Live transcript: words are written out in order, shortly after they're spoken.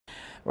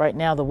Right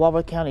now, the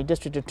Walworth County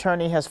District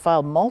Attorney has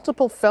filed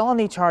multiple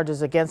felony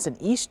charges against an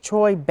East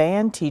Troy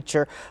band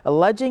teacher,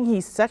 alleging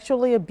he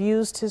sexually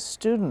abused his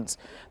students.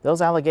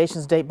 Those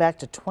allegations date back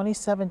to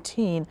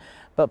 2017,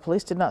 but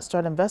police did not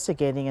start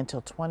investigating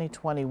until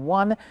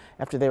 2021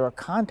 after they were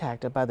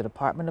contacted by the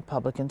Department of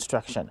Public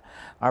Instruction.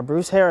 Our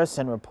Bruce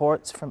Harrison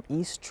reports from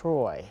East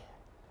Troy.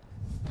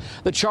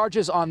 The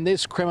charges on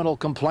this criminal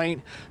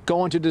complaint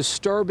go into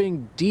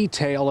disturbing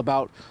detail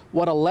about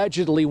what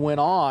allegedly went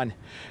on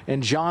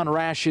in John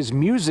Rash's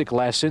music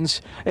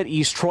lessons at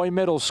East Troy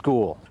Middle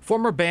School.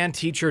 Former band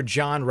teacher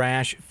John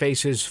Rash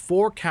faces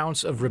 4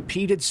 counts of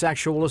repeated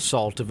sexual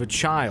assault of a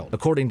child.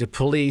 According to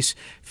police,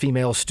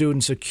 female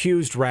students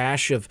accused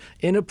Rash of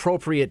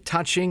inappropriate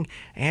touching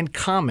and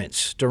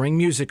comments during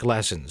music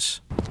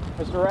lessons.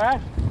 Mr.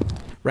 Rash?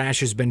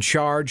 Rash has been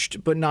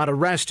charged but not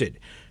arrested.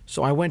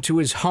 So I went to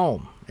his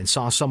home and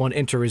saw someone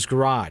enter his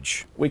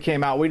garage. We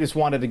came out. We just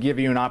wanted to give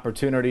you an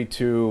opportunity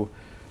to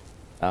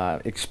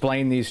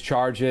explain these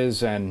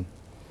charges and,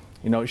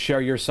 share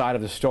your side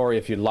of the story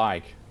if you'd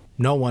like.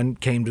 No one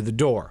came to the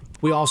door.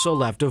 We also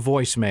left a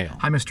voicemail.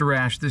 Hi, Mr.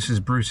 Rash. This is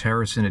Bruce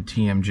Harrison at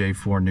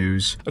TMJ4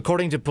 News.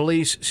 According to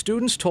police,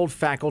 students told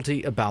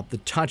faculty about the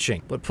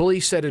touching, but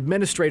police said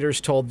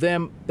administrators told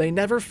them they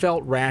never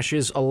felt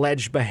Rash's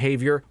alleged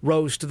behavior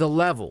rose to the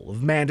level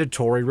of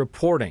mandatory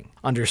reporting.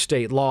 Under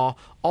state law,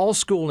 all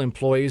school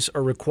employees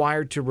are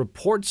required to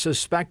report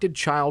suspected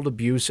child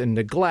abuse and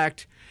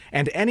neglect,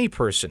 and any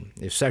person,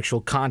 if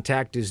sexual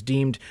contact is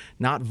deemed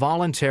not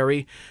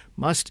voluntary,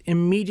 must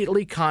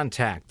immediately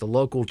contact the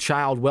local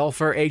child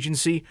welfare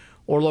agency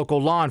or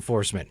local law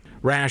enforcement.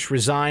 Rash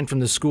resigned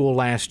from the school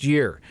last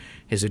year.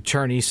 His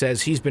attorney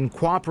says he's been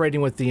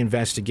cooperating with the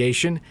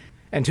investigation,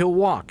 and he'll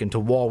walk into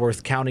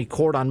Walworth County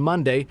Court on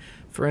Monday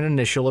for an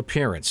initial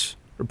appearance.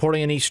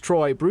 Reporting in East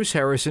Troy, Bruce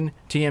Harrison,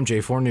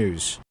 TMJ4 News.